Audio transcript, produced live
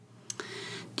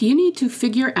Do you need to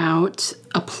figure out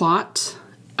a plot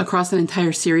across an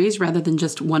entire series rather than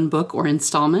just one book or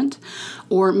installment?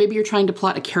 Or maybe you're trying to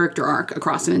plot a character arc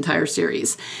across an entire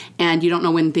series and you don't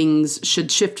know when things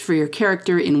should shift for your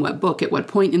character, in what book, at what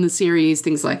point in the series,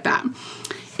 things like that.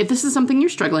 If this is something you're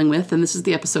struggling with, then this is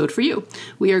the episode for you.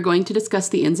 We are going to discuss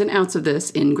the ins and outs of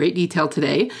this in great detail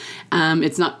today.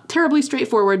 It's not terribly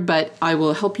straightforward, but I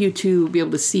will help you to be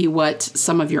able to see what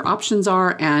some of your options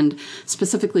are and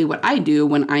specifically what I do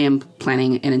when I am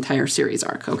planning an entire series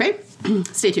arc, okay?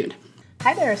 Stay tuned.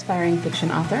 Hi there, aspiring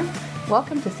fiction author.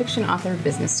 Welcome to Fiction Author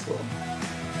Business School.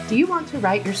 Do you want to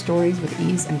write your stories with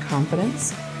ease and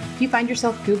confidence? Do you find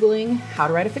yourself Googling how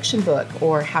to write a fiction book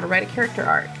or how to write a character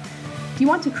arc? Do you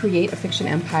want to create a fiction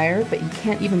empire, but you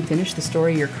can't even finish the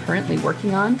story you're currently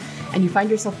working on, and you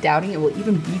find yourself doubting it will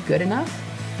even be good enough?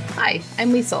 Hi,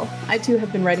 I'm Liesl. I too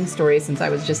have been writing stories since I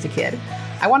was just a kid.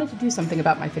 I wanted to do something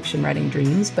about my fiction writing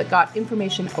dreams, but got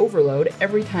information overload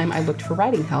every time I looked for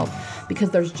writing help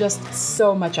because there's just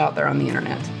so much out there on the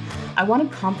internet. I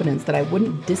wanted confidence that I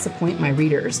wouldn't disappoint my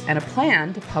readers and a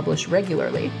plan to publish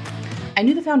regularly. I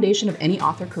knew the foundation of any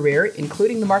author career,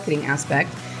 including the marketing aspect,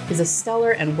 is a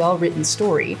stellar and well-written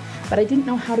story, but I didn't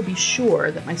know how to be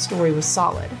sure that my story was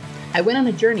solid. I went on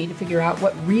a journey to figure out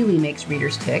what really makes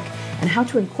readers tick and how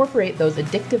to incorporate those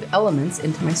addictive elements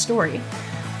into my story.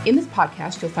 In this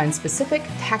podcast, you'll find specific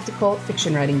tactical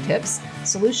fiction writing tips,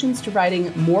 solutions to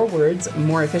writing more words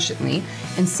more efficiently,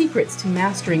 and secrets to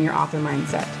mastering your author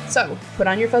mindset. So, put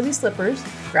on your fuzzy slippers,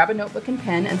 grab a notebook and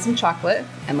pen and some chocolate,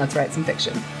 and let's write some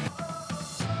fiction.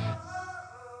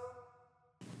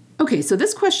 Okay, so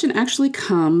this question actually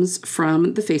comes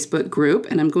from the Facebook group,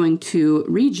 and I'm going to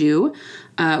read you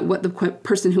what the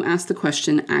person who asked the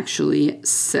question actually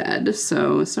said.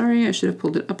 So, sorry, I should have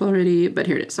pulled it up already, but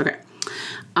here it is. Okay.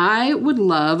 I would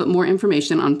love more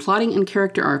information on plotting and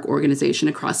character arc organization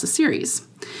across a series.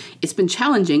 It's been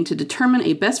challenging to determine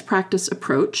a best practice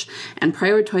approach and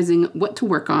prioritizing what to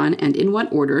work on and in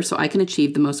what order so I can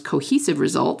achieve the most cohesive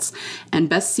results and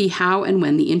best see how and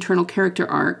when the internal character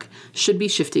arc should be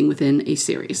shifting within a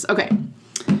series. Okay,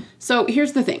 so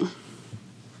here's the thing.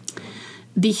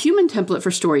 The human template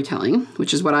for storytelling,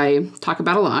 which is what I talk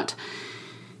about a lot,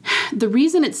 the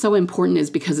reason it's so important is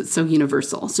because it's so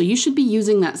universal. So you should be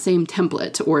using that same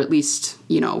template, or at least,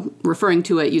 referring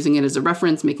to it, using it as a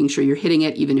reference, making sure you're hitting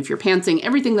it, even if you're pantsing,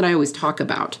 everything that I always talk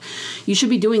about. You should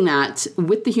be doing that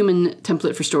with the human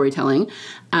template for storytelling,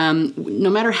 no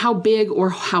matter how big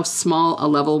or how small a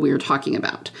level we are talking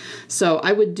about. So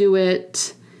I would do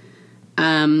it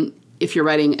if you're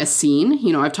writing a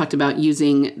scene. I've talked about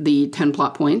using the 10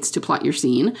 plot points to plot your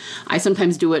scene. I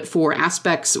sometimes do it for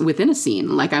aspects within a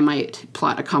scene. Like I might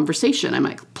plot a conversation. I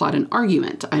might plot an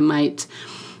argument. I might,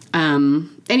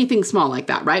 anything small like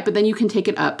that, right? But then you can take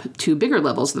it up to bigger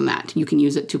levels than that. You can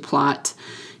use it to plot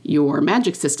your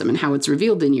magic system and how it's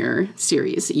revealed in your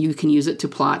series. You can use it to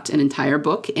plot an entire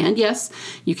book, and yes,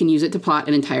 you can use it to plot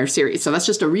an entire series. So that's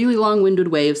just a really long-winded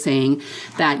way of saying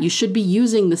that you should be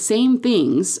using the same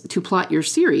things to plot your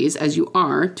series as you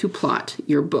are to plot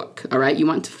your book, all right? You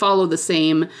want to follow the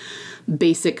same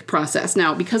basic process.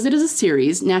 Now, because it is a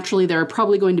series, naturally there are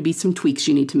probably going to be some tweaks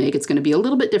you need to make. It's going to be a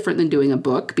little bit different than doing a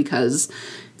book because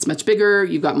it's much bigger.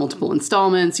 You've got multiple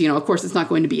installments. Of course, it's not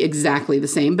going to be exactly the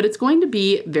same, but it's going to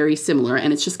be very similar.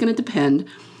 And it's just going to depend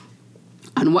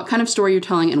on what kind of story you're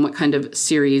telling and what kind of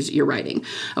series you're writing.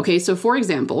 Okay, so for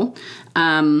example,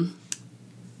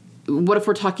 what if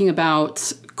we're talking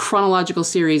about chronological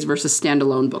series versus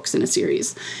standalone books in a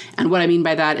series? And what I mean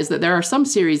by that is that there are some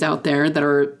series out there that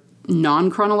are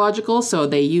non-chronological, so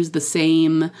they use the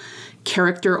same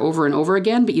character over and over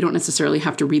again, but you don't necessarily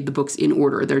have to read the books in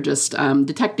order. They're just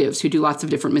detectives who do lots of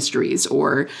different mysteries,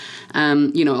 or,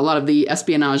 a lot of the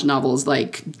espionage novels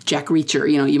like Jack Reacher.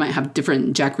 You might have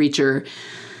different Jack Reacher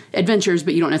adventures,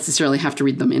 but you don't necessarily have to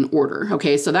read them in order.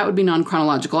 Okay, so that would be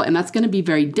non-chronological, and that's going to be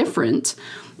very different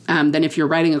than if you're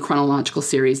writing a chronological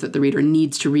series that the reader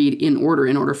needs to read in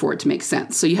order for it to make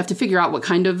sense. So you have to figure out what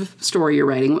kind of story you're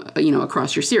writing,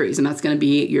 across your series, and that's going to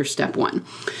be your step one.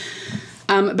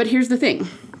 But here's the thing.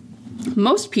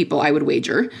 Most people, I would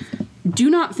wager, do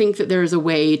not think that there is a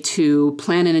way to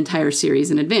plan an entire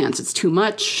series in advance. It's too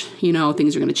much,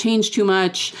 things are going to change too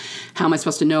much. How am I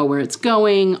supposed to know where it's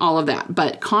going? All of that.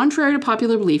 But contrary to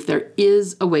popular belief, there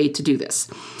is a way to do this.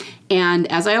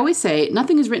 And as I always say,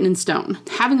 nothing is written in stone.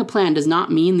 Having a plan does not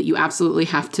mean that you absolutely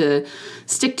have to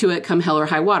stick to it come hell or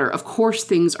high water. Of course,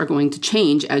 things are going to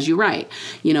change as you write.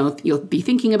 You'll be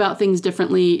thinking about things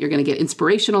differently. You're going to get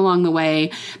inspiration along the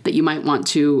way that you might want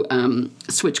to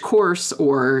switch course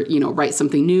or, write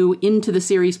something new into the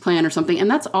series plan or something. And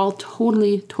that's all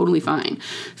totally, totally fine.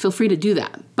 Feel free to do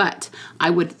that. But I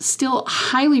would still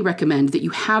highly recommend that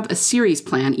you have a series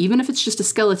plan, even if it's just a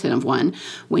skeleton of one,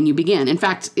 when you begin. In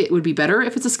fact, it would be better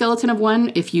if it's a skeleton of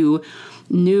one if you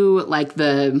knew like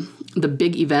the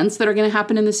big events that are going to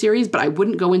happen in the series, but I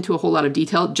wouldn't go into a whole lot of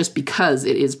detail just because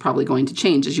it is probably going to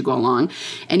change as you go along.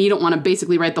 And you don't want to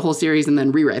basically write the whole series and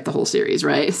then rewrite the whole series,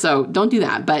 right? So don't do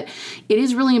that. But it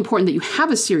is really important that you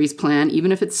have a series plan,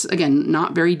 even if it's, again,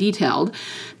 not very detailed,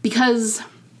 because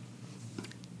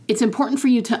it's important for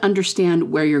you to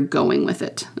understand where you're going with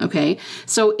it, okay?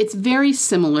 So it's very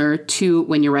similar to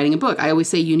when you're writing a book. I always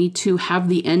say you need to have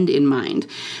the end in mind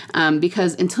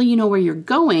because until you know where you're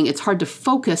going, it's hard to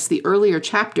focus the earlier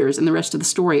chapters and the rest of the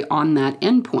story on that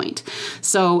end point.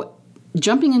 So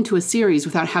jumping into a series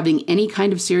without having any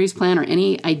kind of series plan or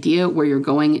any idea where you're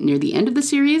going near the end of the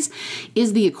series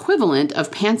is the equivalent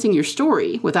of pantsing your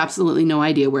story with absolutely no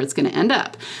idea where it's going to end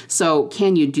up. So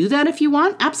can you do that if you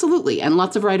want? Absolutely. And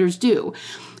lots of writers do.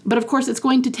 But of course, it's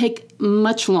going to take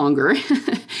much longer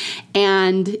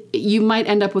and you might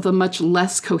end up with a much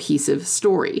less cohesive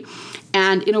story.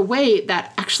 And in a way,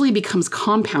 that actually becomes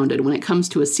compounded when it comes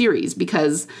to a series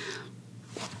because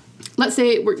let's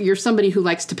say you're somebody who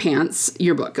likes to pants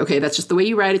your book. Okay, that's just the way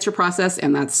you write. It's your process,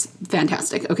 and that's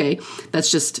fantastic. Okay,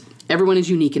 that's just, everyone is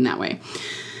unique in that way.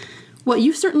 Well,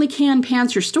 you certainly can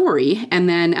pants your story, and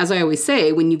then, as I always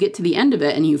say, when you get to the end of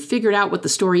it and you've figured out what the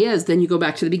story is, then you go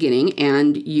back to the beginning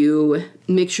and you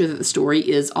make sure that the story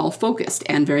is all focused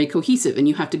and very cohesive, and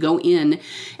you have to go in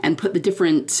and put the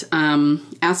different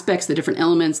aspects, the different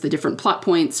elements, the different plot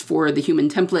points for the human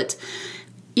template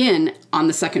in on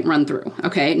the second run through.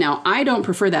 Okay. Now I don't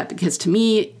prefer that because to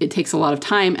me, it takes a lot of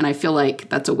time and I feel like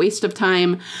that's a waste of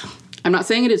time. I'm not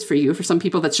saying it is for you. For some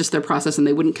people, that's just their process and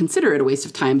they wouldn't consider it a waste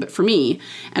of time. But for me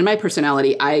and my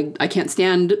personality, I can't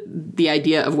stand the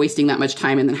idea of wasting that much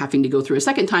time and then having to go through a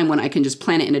second time when I can just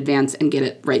plan it in advance and get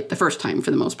it right the first time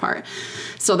for the most part.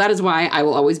 So that is why I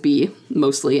will always be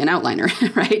mostly an outliner,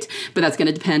 right? But that's going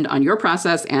to depend on your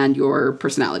process and your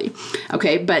personality.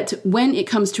 Okay. But when it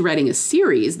comes to writing a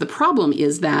series, the problem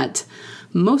is that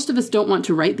most of us don't want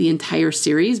to write the entire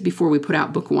series before we put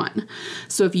out book one.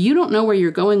 So if you don't know where you're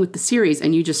going with the series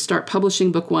and you just start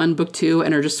publishing book one, book two,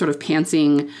 and are just sort of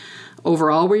pantsing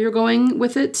overall where you're going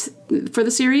with it for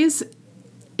the series,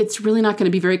 it's really not going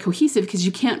to be very cohesive because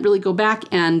you can't really go back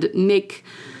and make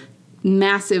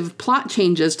massive plot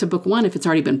changes to book one if it's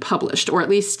already been published, or at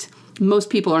least most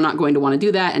people are not going to want to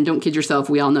do that. And don't kid yourself.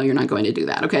 We all know you're not going to do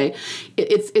that. Okay.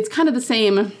 It's kind of the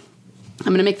same. I'm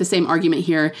going to make the same argument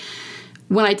here.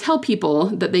 When I tell people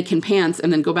that they can pants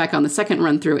and then go back on the second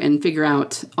run through and figure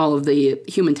out all of the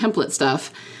human template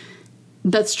stuff,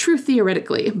 that's true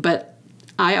theoretically, but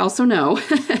I also know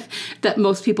that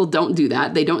most people don't do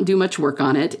that. They don't do much work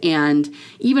on it. And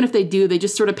even if they do, they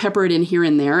just sort of pepper it in here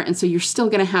and there. And so you're still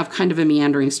going to have kind of a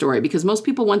meandering story because most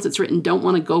people, once it's written, don't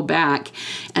want to go back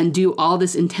and do all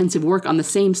this intensive work on the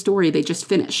same story they just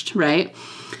finished, right?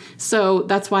 So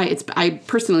that's why I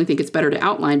personally think it's better to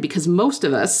outline because most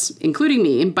of us, including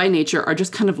me, by nature, are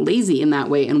just kind of lazy in that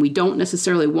way. And we don't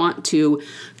necessarily want to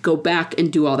go back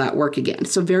and do all that work again.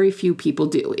 So very few people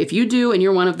do. If you do and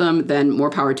you're one of them, then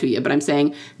more power to you. But I'm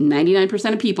saying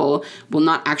 99% of people will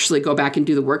not actually go back and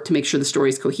do the work to make sure the story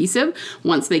is cohesive.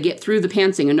 Once they get through the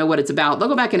pantsing and know what it's about, they'll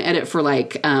go back and edit for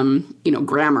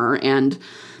grammar and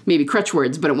maybe crutch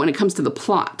words, but when it comes to the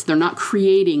plot, they're not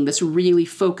creating this really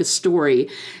focused story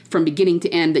from beginning to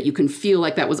end that you can feel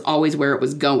like that was always where it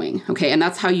was going, okay? And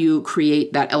that's how you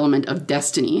create that element of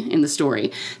destiny in the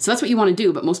story. So that's what you want to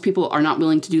do, but most people are not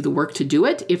willing to do the work to do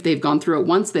it. If they've gone through it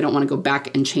once, they don't want to go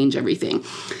back and change everything.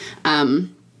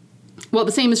 Well,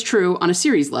 the same is true on a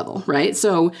series level, right?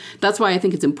 So that's why I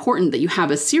think it's important that you have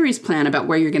a series plan about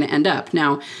where you're going to end up.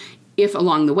 Now, if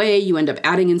along the way you end up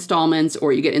adding installments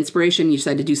or you get inspiration, you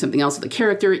decide to do something else with a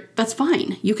character, that's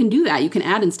fine. You can do that. You can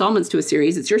add installments to a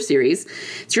series. It's your series.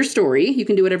 It's your story. You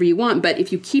can do whatever you want. But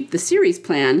if you keep the series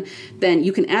plan, then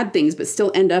you can add things but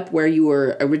still end up where you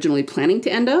were originally planning to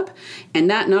end up.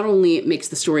 And that not only makes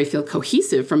the story feel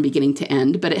cohesive from beginning to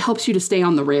end, but it helps you to stay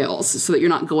on the rails so that you're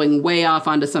not going way off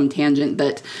onto some tangent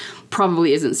that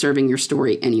probably isn't serving your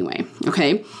story anyway.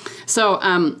 Okay? So,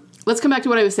 let's come back to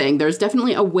what I was saying. There's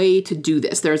definitely a way to do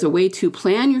this. There's a way to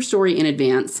plan your story in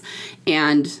advance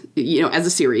and, as a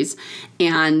series.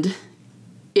 And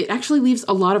it actually leaves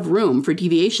a lot of room for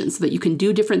deviation so that you can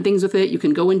do different things with it. You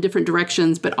can go in different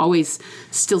directions, but always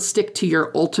still stick to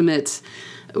your ultimate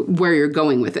where you're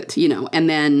going with it, and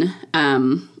then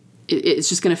it's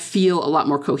just going to feel a lot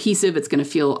more cohesive. It's going to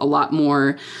feel a lot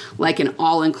more like an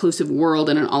all-inclusive world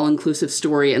and an all-inclusive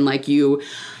story, and like you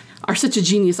are such a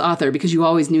genius author because you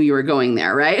always knew you were going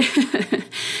there, right?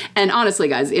 And honestly,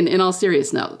 guys, in all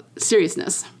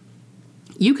seriousness,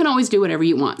 you can always do whatever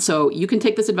you want. So you can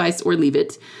take this advice or leave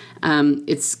it.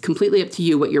 It's completely up to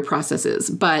you what your process is.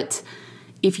 But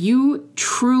if you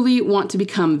truly want to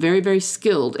become very, very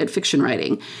skilled at fiction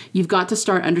writing, you've got to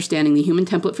start understanding the human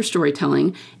template for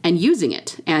storytelling and using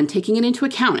it and taking it into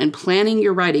account and planning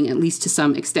your writing at least to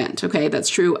some extent. Okay, that's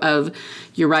true of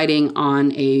your writing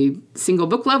on a single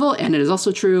book level, and it is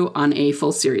also true on a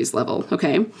full series level.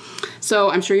 Okay, so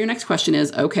I'm sure your next question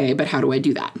is, okay, but how do I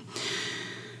do that?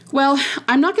 Well,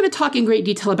 I'm not going to talk in great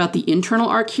detail about the internal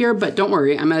arc here, but don't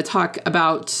worry, I'm going to talk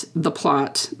about the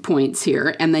plot points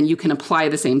here, and then you can apply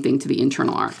the same thing to the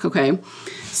internal arc, okay?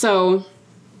 So,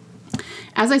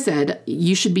 as I said,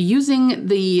 you should be using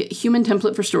the human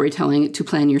template for storytelling to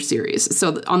plan your series.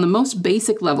 So on the most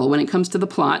basic level, when it comes to the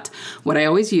plot, what I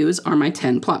always use are my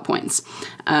 10 plot points.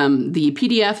 The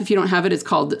PDF, if you don't have it, is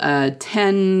called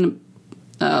 10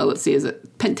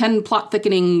 plot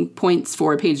thickening points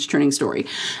for a page turning story.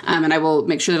 And I will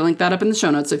make sure to link that up in the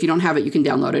show notes. So if you don't have it, you can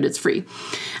download it. It's free.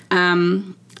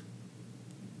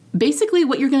 Basically,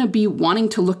 what you're going to be wanting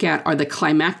to look at are the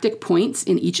climactic points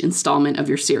in each installment of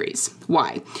your series.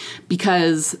 Why?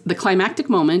 Because the climactic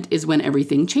moment is when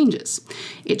everything changes.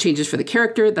 It changes for the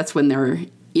character. That's when their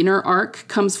inner arc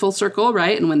comes full circle,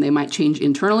 right? And when they might change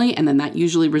internally. And then that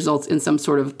usually results in some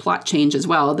sort of plot change as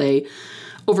well. They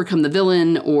overcome the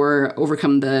villain or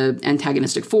overcome the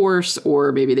antagonistic force,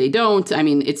 or maybe they don't. I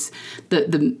mean, it's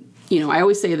I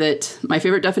always say that my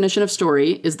favorite definition of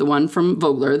story is the one from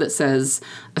Vogler that says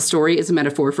a story is a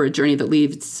metaphor for a journey that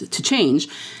leads to change.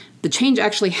 The change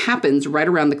actually happens right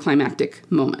around the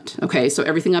climactic moment. Okay, so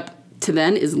everything up to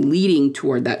then is leading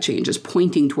toward that change, is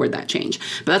pointing toward that change.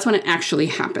 But that's when it actually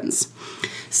happens.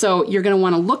 So you're going to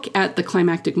want to look at the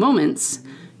climactic moments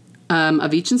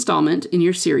of each installment in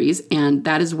your series, and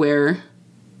that is where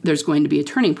there's going to be a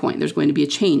turning point. There's going to be a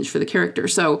change for the character.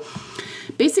 So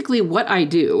basically what I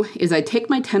do is I take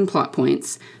my 10 plot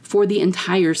points for the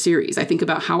entire series. I think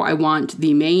about how I want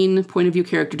the main point of view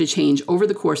character to change over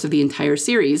the course of the entire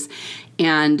series,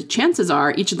 and chances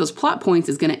are each of those plot points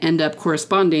is going to end up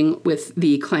corresponding with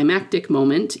the climactic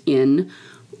moment in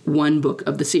one book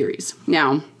of the series.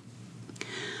 Now,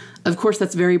 of course,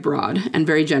 that's very broad and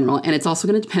very general, and it's also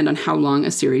going to depend on how long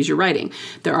a series you're writing.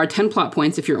 There are 10 plot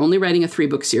points. If you're only writing a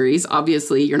 3-book series,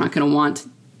 obviously you're not going to want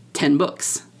 10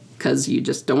 books because you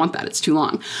just don't want that. It's too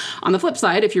long. On the flip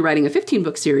side, if you're writing a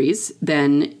 15-book series,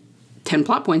 then 10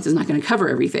 plot points is not going to cover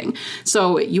everything.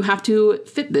 So you have to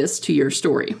fit this to your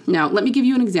story. Now, let me give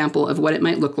you an example of what it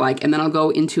might look like, and then I'll go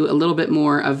into a little bit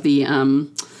more of the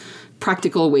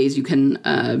practical ways you can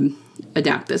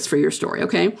adapt this for your story,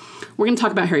 okay? We're going to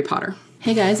talk about Harry Potter.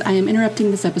 Hey guys, I am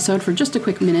interrupting this episode for just a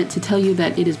quick minute to tell you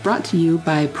that it is brought to you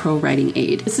by Pro Writing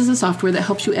Aid. This is a software that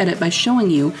helps you edit by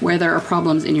showing you where there are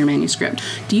problems in your manuscript.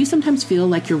 Do you sometimes feel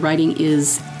like your writing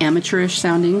is amateurish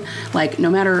sounding? Like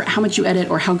no matter how much you edit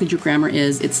or how good your grammar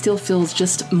is, it still feels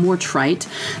just more trite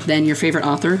than your favorite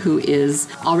author who is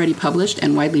already published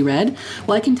and widely read?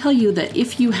 Well, I can tell you that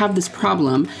if you have this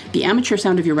problem, the amateur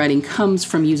sound of your writing comes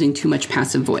from using too much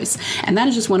passive voice. And that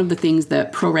is just one of the things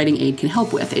that Pro Writing Aid can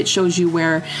help with. It shows you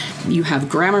where you have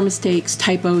grammar mistakes,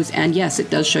 typos, and yes, it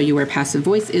does show you where passive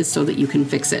voice is so that you can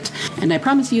fix it. And I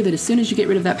promise you that as soon as you get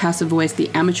rid of that passive voice, the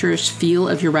amateurish feel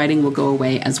of your writing will go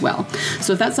away as well.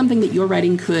 So if that's something that your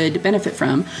writing could benefit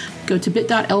from, go to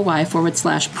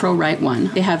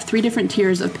bit.ly/ProWrite1. They have 3 different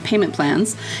tiers of payment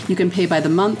plans. You can pay by the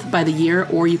month, by the year,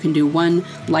 or you can do one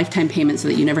lifetime payment so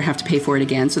that you never have to pay for it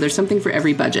again. So there's something for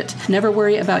every budget. Never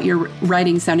worry about your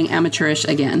writing sounding amateurish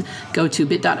again. Go to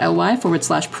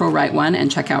bit.ly/ProWrite1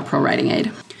 and check out Pro Writing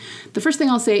Aid. The first thing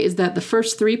I'll say is that the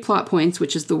first 3 plot points,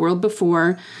 which is the world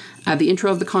before, the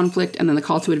intro of the conflict, and then the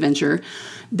call to adventure,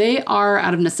 they are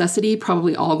out of necessity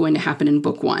probably all going to happen in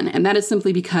book 1. And that is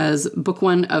simply because book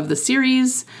 1 of the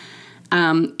series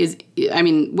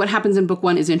what happens in book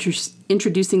 1 is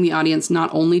introducing the audience not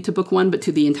only to book 1, but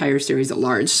to the entire series at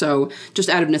large. So just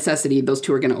out of necessity, those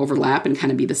two are going to overlap and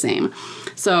kind of be the same.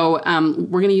 So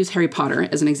we're going to use Harry Potter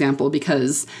as an example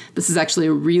because this is actually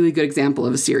a really good example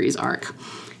of a series arc.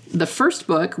 the first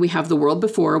book, we have The World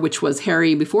Before, which was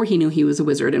Harry before he knew he was a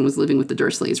wizard and was living with the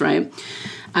Dursleys, right?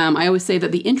 I always say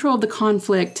that the intro of the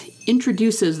conflict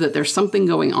introduces that there's something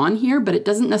going on here, but it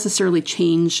doesn't necessarily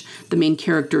change the main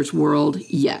character's world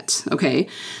yet, okay?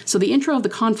 So the intro of the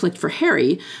conflict for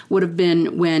Harry would have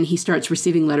been when he starts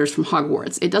receiving letters from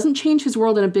Hogwarts. It doesn't change his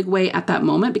world in a big way at that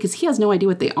moment because he has no idea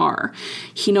what they are.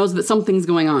 He knows that something's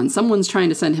going on. Someone's trying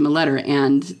to send him a letter,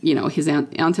 and, his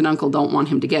aunt and uncle don't want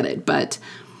him to get it, but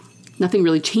nothing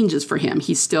really changes for him.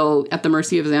 He's still at the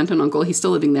mercy of his aunt and uncle. He's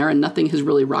still living there, and nothing has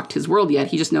really rocked his world yet.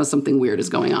 He just knows something weird is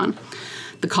going on.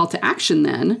 The call to action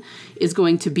then is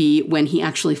going to be when he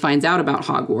actually finds out about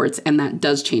Hogwarts, and that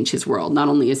does change his world. Not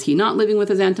only is he not living with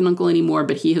his aunt and uncle anymore,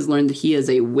 but he has learned that he is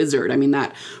a wizard. I mean,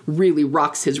 that really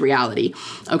rocks his reality.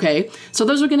 Okay, so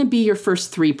those are going to be your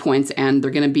first 3 points, and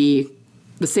they're going to be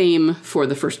the same for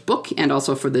the first book and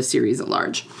also for the series at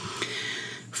large.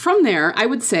 From there, I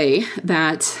would say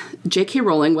that J.K.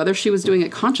 Rowling, whether she was doing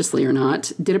it consciously or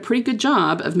not, did a pretty good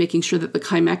job of making sure that the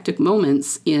climactic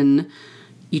moments in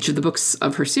each of the books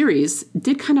of her series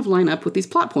did kind of line up with these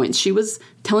plot points. She was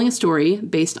telling a story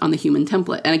based on the human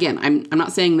template. And again, I'm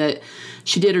not saying that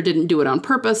she did or didn't do it on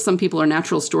purpose. Some people are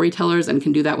natural storytellers and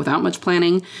can do that without much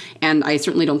planning. And I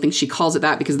certainly don't think she calls it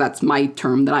that because that's my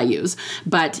term that I use.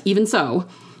 But even so,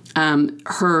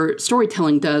 her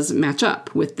storytelling does match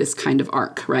up with this kind of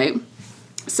arc, right?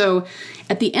 So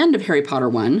at the end of Harry Potter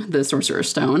 1, The Sorcerer's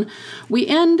Stone, we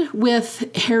end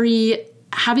with Harry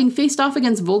having faced off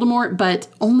against Voldemort, but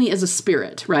only as a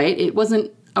spirit, right? It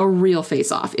wasn't a real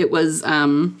face-off. It was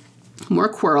more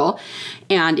Quirrell,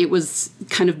 and it was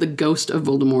kind of the ghost of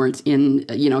Voldemort in,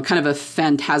 kind of a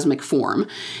phantasmic form.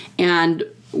 And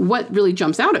what really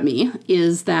jumps out at me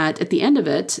is that at the end of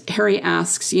it, Harry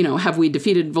asks, have we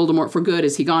defeated Voldemort for good?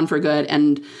 Is he gone for good?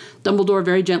 And Dumbledore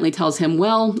very gently tells him,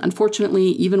 well, unfortunately,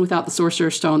 even without the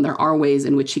Sorcerer's Stone, there are ways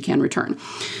in which he can return.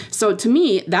 So to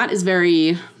me, that is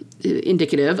very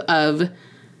indicative of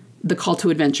the call to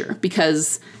adventure,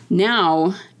 because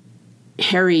now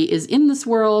Harry is in this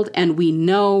world and we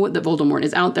know that Voldemort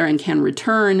is out there and can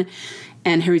return,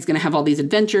 and Harry's going to have all these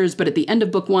adventures. But at the end of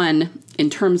book 1,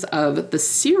 in terms of the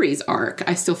series arc,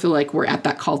 I still feel like we're at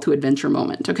that call to adventure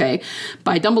moment, okay?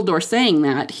 By Dumbledore saying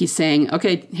that, he's saying,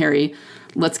 okay, Harry,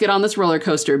 let's get on this roller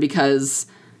coaster because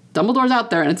Dumbledore's out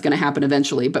there and it's going to happen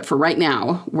eventually. But for right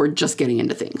now, we're just getting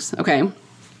into things, okay?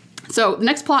 So the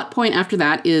next plot point after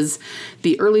that is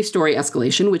the early story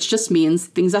escalation, which just means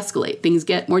things escalate, things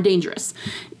get more dangerous.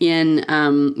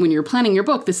 When you're planning your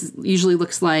book, this usually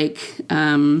looks like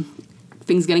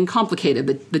things getting complicated,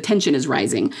 the tension is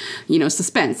rising,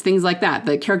 suspense, things like that.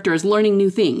 The character is learning new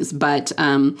things, but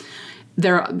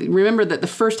remember that the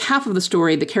first half of the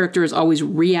story, the character is always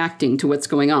reacting to what's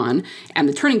going on, and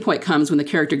the turning point comes when the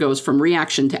character goes from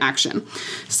reaction to action.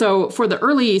 So for the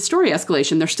early story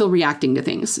escalation, they're still reacting to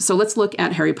things. So let's look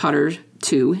at Harry Potter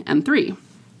 2 and 3.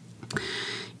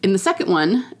 In the second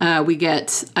one, we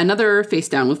get another face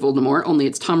down with Voldemort, only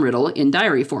it's Tom Riddle in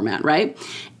diary format, right?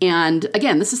 And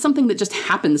again, this is something that just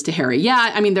happens to Harry.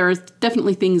 Yeah, I mean, there are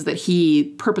definitely things that he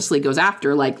purposely goes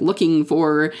after, like looking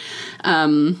for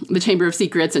the Chamber of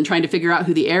Secrets and trying to figure out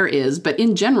who the heir is. But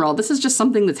in general, this is just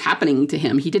something that's happening to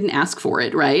him. He didn't ask for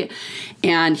it, right?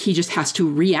 And he just has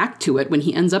to react to it when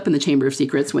he ends up in the Chamber of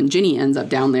Secrets, when Ginny ends up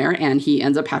down there, and he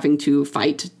ends up having to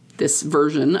fight this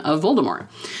version of Voldemort.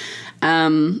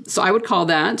 So I would call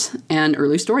that an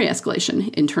early story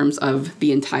escalation in terms of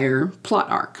the entire plot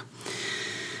arc.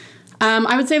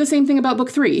 I would say the same thing about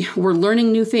book 3. We're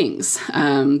learning new things,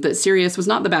 that Sirius was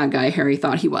not the bad guy Harry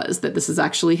thought he was, that this is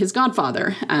actually his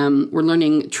godfather. We're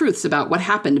learning truths about what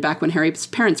happened back when Harry's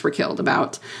parents were killed,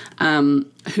 about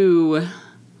who...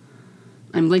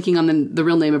 I'm blanking on the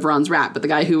real name of Ron's rat, but the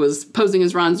guy who was posing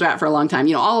as Ron's rat for a long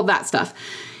time, all of that stuff.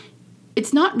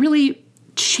 It's not really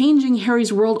changing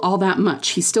Harry's world all that much.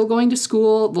 He's still going to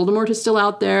school. Voldemort is still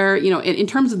out there. In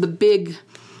terms of the big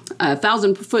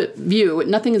 1,000-foot view,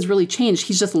 nothing has really changed.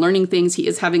 He's just learning things. He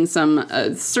is having some,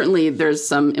 certainly there's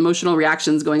some emotional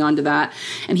reactions going on to that.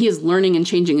 And he is learning and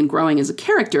changing and growing as a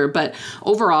character. But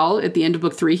overall, at the end of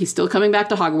book 3, he's still coming back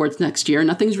to Hogwarts next year.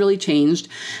 Nothing's really changed.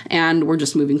 And we're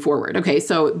just moving forward. Okay,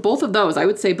 so both of those, I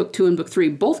would say book 2 and book 3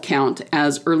 both count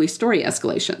as early story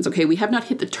escalations. Okay, we have not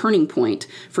hit the turning point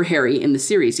for Harry in the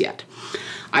series yet.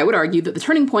 I would argue that the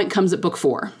turning point comes at book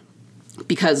 4.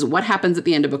 Because what happens at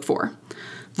the end of book 4?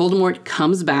 Voldemort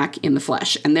comes back in the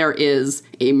flesh, and there is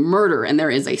a murder, and there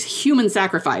is a human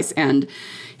sacrifice, and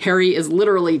Harry is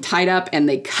literally tied up, and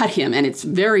they cut him, and it's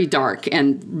very dark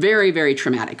and very, very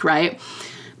traumatic, right?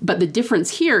 But the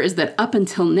difference here is that up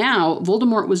until now,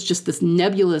 Voldemort was just this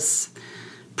nebulous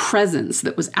presence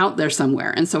that was out there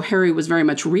somewhere. And so Harry was very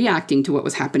much reacting to what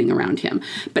was happening around him.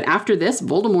 But after this,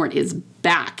 Voldemort is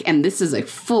back, and this is a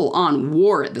full-on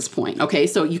war at this point, okay?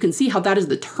 So you can see how that is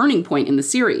the turning point in the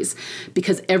series,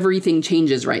 because everything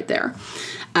changes right there.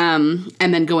 And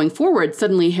then going forward,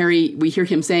 suddenly Harry, we hear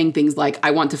him saying things like,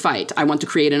 I want to fight. I want to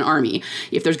create an army.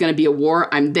 If there's going to be a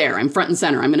war, I'm there. I'm front and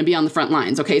center. I'm going to be on the front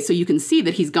lines, okay? So you can see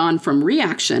that he's gone from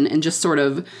reaction and just sort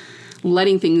of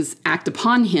letting things act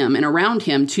upon him and around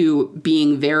him to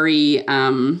being very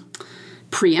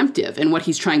preemptive in what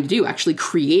he's trying to do, actually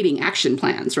creating action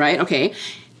plans, right? Okay,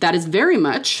 that is very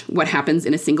much what happens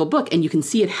in a single book, and you can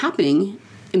see it happening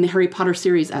in the Harry Potter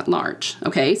series at large,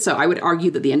 okay? So I would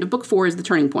argue that the end of book 4 is the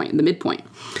turning point, the midpoint.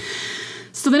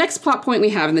 So the next plot point we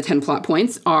have in the 10 plot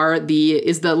points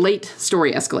is the late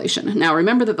story escalation. Now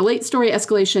remember that the late story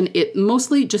escalation, it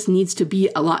mostly just needs to be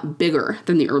a lot bigger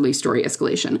than the early story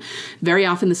escalation. Very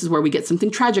often this is where we get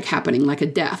something tragic happening, like a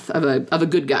death of a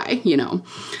good guy, you know.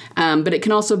 But it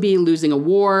can also be losing a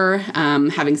war,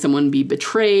 having someone be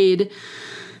betrayed,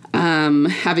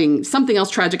 having something else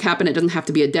tragic happen. It doesn't have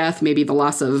to be a death, maybe the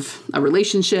loss of a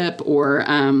relationship or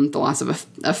the loss of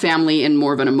a family in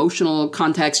more of an emotional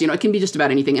context. You know, it can be just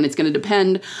about anything, and it's going to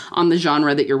depend on the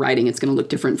genre that you're writing. It's going to look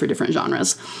different for different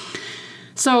genres.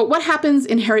 So what happens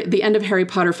in the end of Harry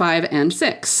Potter 5 and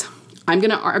 6? I'm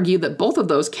going to argue that both of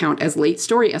those count as late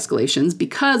story escalations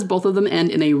because both of them end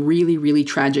in a really, really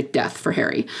tragic death for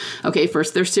Harry. Okay,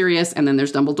 first there's Sirius and then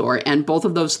there's Dumbledore, and both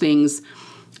of those things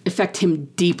affect him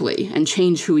deeply and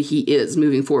change who he is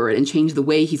moving forward and change the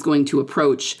way he's going to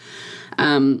approach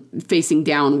facing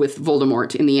down with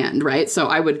Voldemort in the end, right? So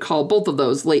I would call both of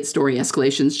those late story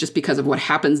escalations just because of what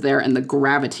happens there and the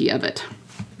gravity of it.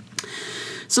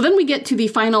 So then we get to the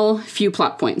final few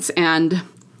plot points, and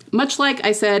much like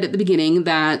I said at the beginning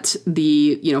that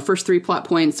the first 3 plot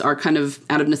points are kind of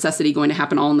out of necessity going to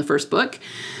happen all in the first book,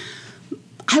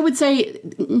 I would say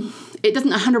it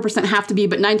doesn't 100% have to be,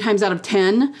 but 9 times out of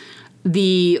 10,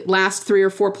 the last 3 or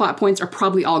 4 plot points are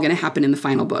probably all going to happen in the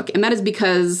final book. And that is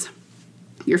because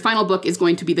your final book is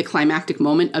going to be the climactic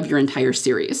moment of your entire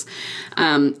series.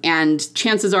 And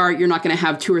chances are you're not going to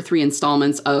have 2 or 3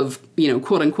 installments of,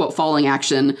 quote unquote, falling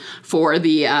action for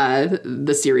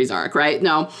the series arc, right?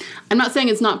 Now, I'm not saying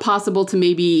it's not possible to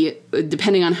maybe,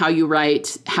 depending on how you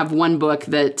write, have one book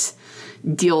that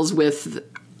deals with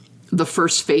the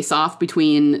first face-off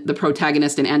between the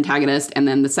protagonist and antagonist, and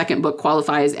then the second book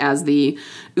qualifies as the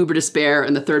uber despair,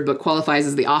 and the third book qualifies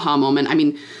as the aha moment. I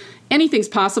mean, anything's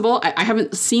possible. I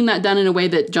haven't seen that done in a way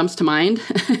that jumps to mind,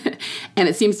 and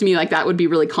it seems to me like that would be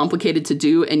really complicated to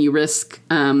do, and you risk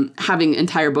having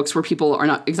entire books where people are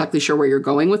not exactly sure where you're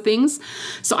going with things.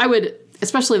 So I would,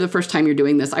 especially the first time you're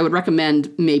doing this, I would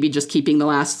recommend maybe just keeping the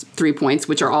last 3 points,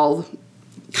 which are all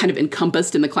kind of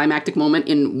encompassed in the climactic moment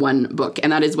in one book.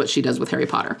 And that is what she does with Harry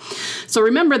Potter. So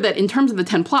remember that in terms of the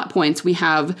 10 plot points, we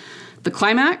have the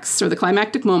climax or the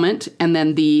climactic moment, and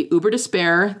then the uber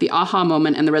despair, the aha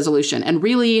moment, and the resolution. And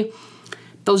really,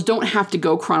 those don't have to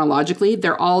go chronologically.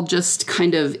 They're all just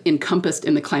kind of encompassed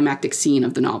in the climactic scene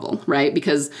of the novel, right?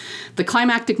 Because the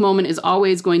climactic moment is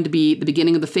always going to be the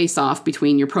beginning of the face-off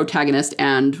between your protagonist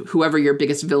and whoever your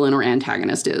biggest villain or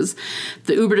antagonist is.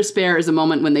 The uber despair is a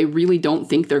moment when they really don't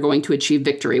think they're going to achieve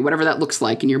victory, whatever that looks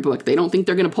like in your book. They don't think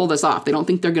they're going to pull this off. They don't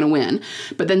think they're going to win.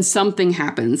 But then something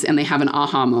happens and they have an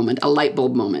aha moment, a light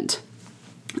bulb moment,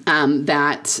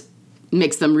 that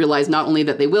makes them realize not only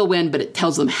that they will win, but it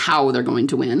tells them how they're going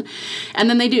to win. And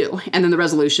then they do. And then the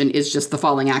resolution is just the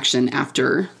falling action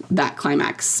after that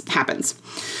climax happens.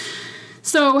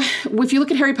 So if you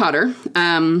look at Harry Potter,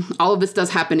 all of this does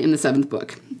happen in the 7th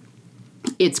book.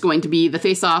 It's going to be the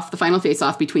face-off, the final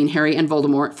face-off between Harry and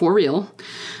Voldemort for real.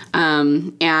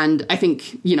 And I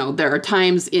think, there are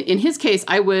times, in his case,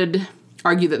 I would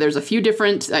argue that there's a few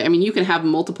different, you can have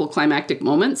multiple climactic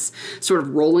moments, sort of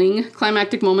rolling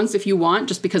climactic moments if you want,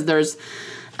 just because there's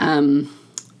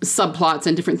subplots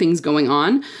and different things going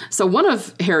on. So one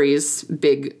of Harry's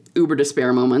big uber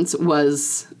despair moments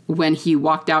was when he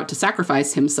walked out to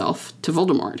sacrifice himself to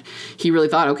Voldemort. He really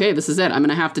thought, okay, this is it. I'm going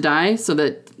to have to die so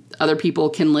that other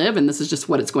people can live, and this is just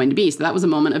what it's going to be. So that was a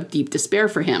moment of deep despair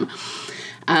for him.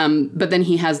 But then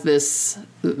he has this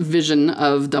vision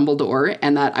of Dumbledore,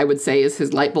 and that I would say is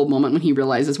his light bulb moment when he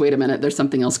realizes, wait a minute, there's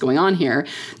something else going on here.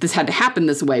 This had to happen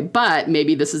this way, but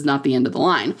maybe this is not the end of the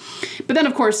line. But then,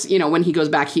 of course, when he goes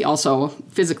back, he also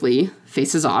physically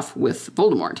faces off with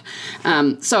Voldemort.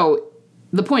 So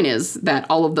the point is that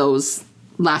all of those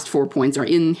last 4 points are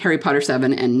in Harry Potter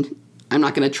 7, and I'm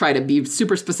not going to try to be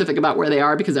super specific about where they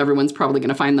are because everyone's probably going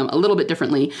to find them a little bit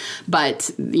differently.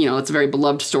 But, it's a very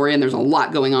beloved story and there's a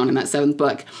lot going on in that 7th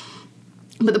book.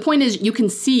 But the point is, you can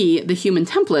see the human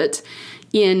template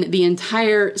in the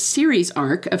entire series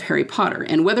arc of Harry Potter.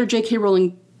 And whether J.K.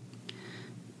 Rowling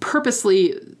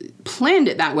purposely planned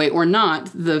it that way or not,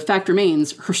 the fact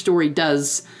remains her story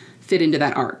does fit into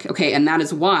that arc. Okay, and that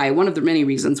is why, one of the many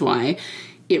reasons why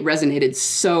it resonated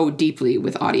so deeply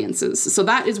with audiences. So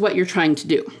that is what you're trying to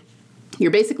do.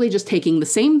 You're basically just taking the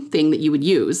same thing that you would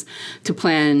use to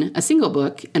plan a single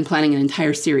book and planning an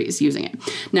entire series using it.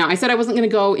 Now, I said I wasn't going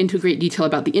to go into great detail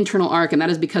about the internal arc, and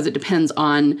that is because it depends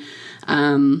on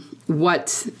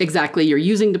what exactly you're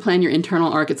using to plan your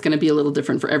internal arc. It's going to be a little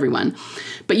different for everyone.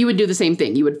 But you would do the same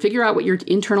thing. You would figure out what your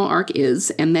internal arc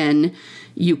is, and then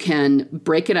you can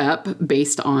break it up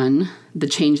based on the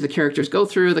change the characters go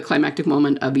through, the climactic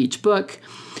moment of each book.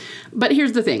 But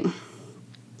here's the thing.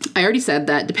 I already said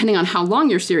that depending on how long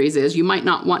your series is, you might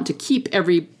not want to keep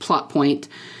every plot point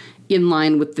in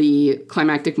line with the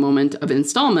climactic moment of an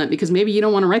installment, because maybe you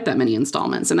don't want to write that many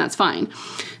installments, and that's fine.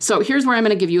 So here's where I'm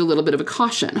going to give you a little bit of a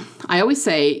caution. I always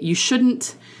say you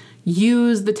shouldn't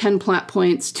use the 10 plot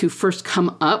points to first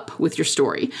come up with your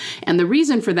story. And the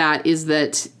reason for that is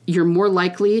that you're more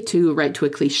likely to write to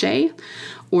a cliche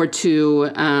or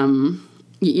to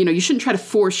you shouldn't try to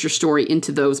force your story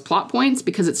into those plot points,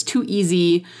 because it's too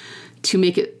easy to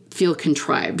make it feel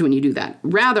contrived when you do that.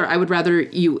 I would rather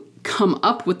you come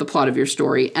up with the plot of your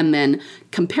story and then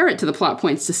compare it to the plot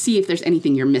points to see if there's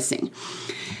anything you're missing.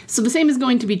 So the same is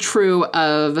going to be true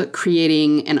of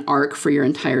creating an arc for your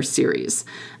entire series.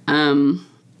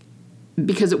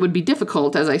 Because it would be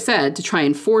difficult, as I said, to try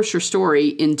and force your story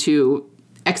into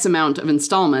X amount of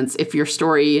installments if your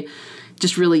story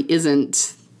just really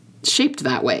isn't shaped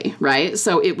that way, right?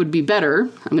 So it would be better,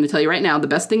 I'm going to tell you right now, the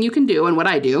best thing you can do, and what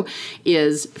I do,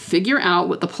 is figure out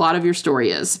what the plot of your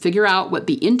story is. Figure out what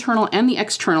the internal and the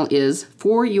external is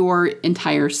for your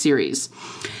entire series.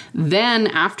 Then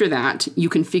after that, you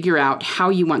can figure out how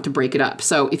you want to break it up.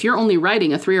 So if you're only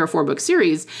writing a 3 or 4 book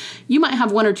series, you might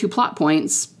have 1 or 2 plot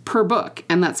points per book,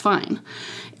 and that's fine.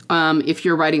 If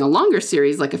you're writing a longer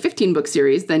series, like a 15-book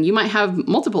series, then you might have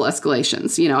multiple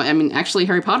escalations. Actually,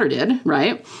 Harry Potter did,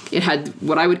 right? It had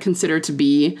what I would consider to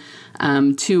be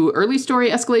 2 early story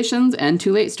escalations and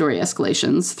 2 late story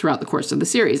escalations throughout the course of the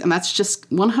series. And that's just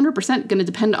 100% going to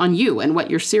depend on you and what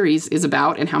your series is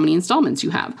about and how many installments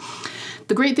you have.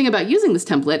 The great thing about using this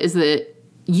template is that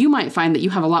you might find that you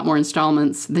have a lot more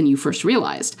installments than you first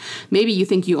realized. Maybe you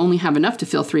think you only have enough to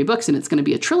fill 3 books and it's going to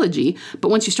be a trilogy, but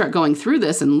once you start going through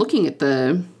this and looking at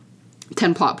the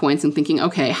 10 plot points and thinking,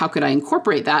 okay, how could I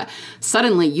incorporate that?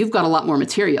 Suddenly you've got a lot more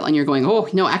material and you're going, oh,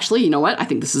 no, actually, you know what? I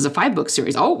think this is a 5-book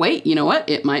series. Oh, wait, you know what?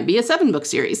 It might be a 7-book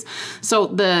series. So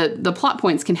the plot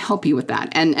points can help you with that.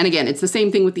 And again, it's the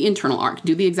same thing with the internal arc.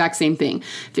 Do the exact same thing.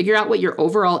 Figure out what your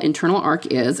overall internal arc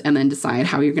is and then decide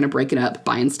how you're going to break it up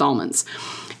by installments.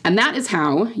 And that is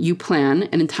how you plan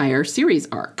an entire series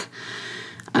arc.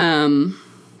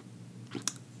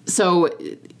 So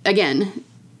again,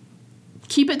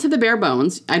 keep it to the bare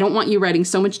bones. I don't want you writing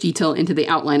so much detail into the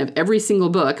outline of every single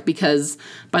book, because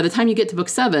by the time you get to book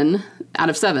 7 out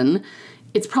of 7,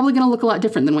 it's probably going to look a lot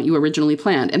different than what you originally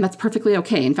planned. And that's perfectly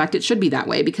okay. In fact, it should be that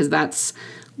way, because that's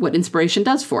what inspiration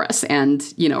does for us,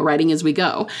 and, writing as we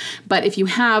go. But if you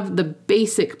have the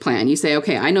basic plan, you say,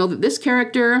 okay, I know that this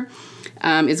character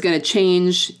is going to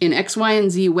change in X, Y, and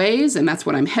Z ways, and that's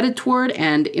what I'm headed toward.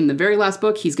 And in the very last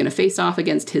book, he's going to face off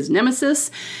against his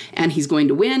nemesis, and he's going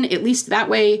to win. At least that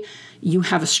way, you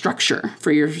have a structure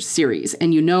for your series,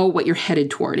 and you know what you're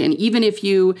headed toward. And even if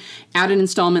you add an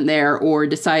installment there or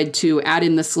decide to add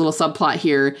in this little subplot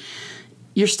here,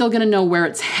 you're still going to know where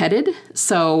it's headed,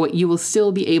 so you will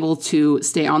still be able to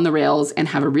stay on the rails and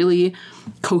have a really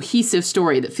cohesive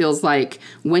story that feels like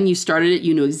when you started it,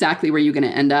 you knew exactly where you're going to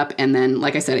end up, and then,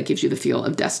 like I said, it gives you the feel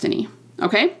of destiny.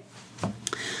 Okay?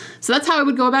 So that's how I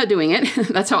would go about doing it.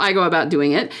 That's how I go about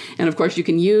doing it. And of course, you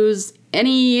can use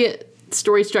any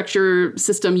story structure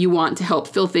system you want to help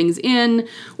fill things in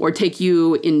or take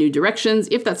you in new directions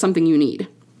if that's something you need.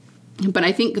 But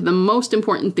I think the most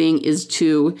important thing is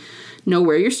to know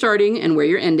where you're starting and where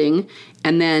you're ending,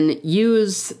 and then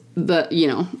use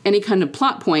any kind of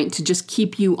plot point to just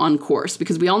keep you on course,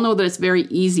 because we all know that it's very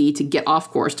easy to get off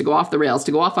course, to go off the rails,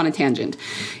 to go off on a tangent.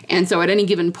 And so at any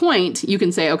given point, you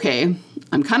can say, okay,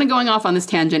 I'm kind of going off on this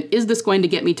tangent. Is this going to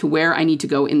get me to where I need to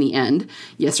go in the end?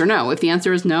 Yes or no? If the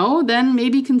answer is no, then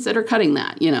maybe consider cutting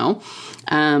that,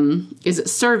 Is it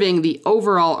serving the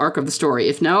overall arc of the story?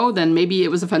 If no, then maybe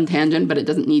it was a fun tangent, but it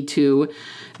doesn't need to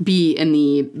be in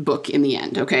the book in the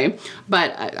end, okay?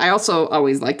 But I also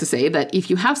always like to say that if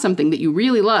you have something that you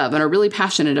really love and are really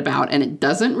passionate about and it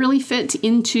doesn't really fit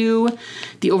into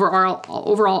the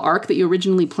overall arc that you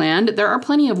originally planned, there are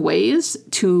plenty of ways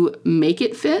to make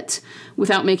it fit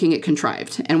without making it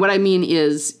contrived. And what I mean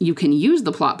is you can use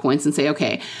the plot points and say,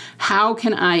 okay, how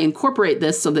can I incorporate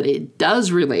this so that it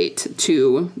does relate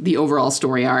to the overall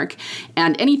story arc?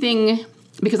 And anything...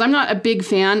 Because I'm not a big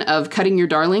fan of cutting your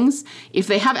darlings. If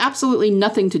they have absolutely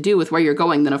nothing to do with where you're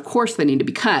going, then of course they need to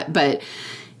be cut. But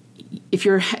if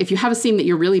you have a scene that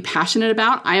you're really passionate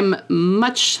about, I'm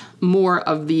much more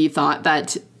of the thought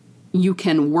that you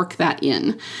can work that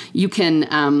in. You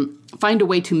can find a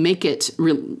way to make it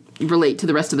relate to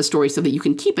the rest of the story so that you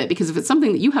can keep it. Because if it's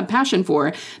something that you have passion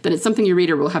for, then it's something your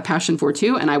reader will have passion for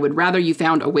too. And I would rather you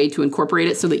found a way to incorporate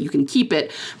it so that you can keep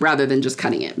it rather than just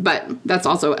cutting it. But that's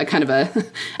also a kind of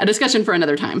a discussion for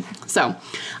another time. So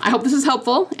I hope this is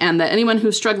helpful and that anyone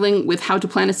who's struggling with how to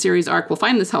plan a series arc will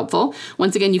find this helpful.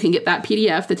 Once again, you can get that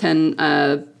PDF, the 10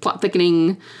 plot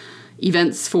thickening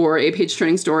events for a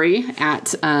page-turning story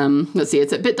at,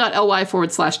 it's at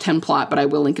bit.ly/10plot, but I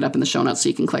will link it up in the show notes so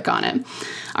you can click on it.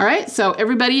 All right, so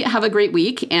everybody have a great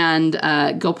week and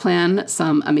go plan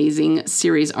some amazing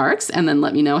series arcs and then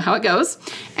let me know how it goes.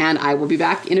 And I will be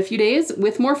back in a few days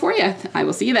with more for you. I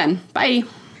will see you then. Bye.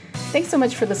 Thanks so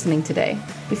much for listening today.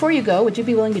 Before you go, would you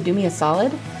be willing to do me a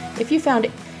solid? If you found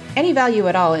any value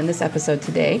at all in this episode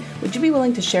today, would you be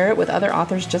willing to share it with other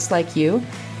authors just like you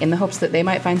in the hopes that they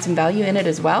might find some value in it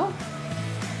as well?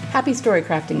 Happy story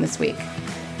crafting this week.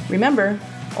 Remember,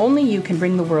 only you can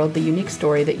bring the world the unique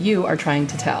story that you are trying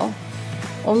to tell.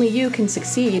 Only you can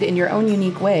succeed in your own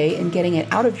unique way in getting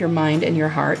it out of your mind and your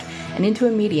heart and into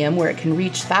a medium where it can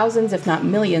reach thousands, if not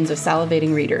millions, of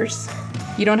salivating readers.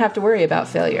 You don't have to worry about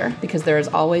failure because there is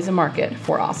always a market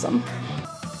for awesome.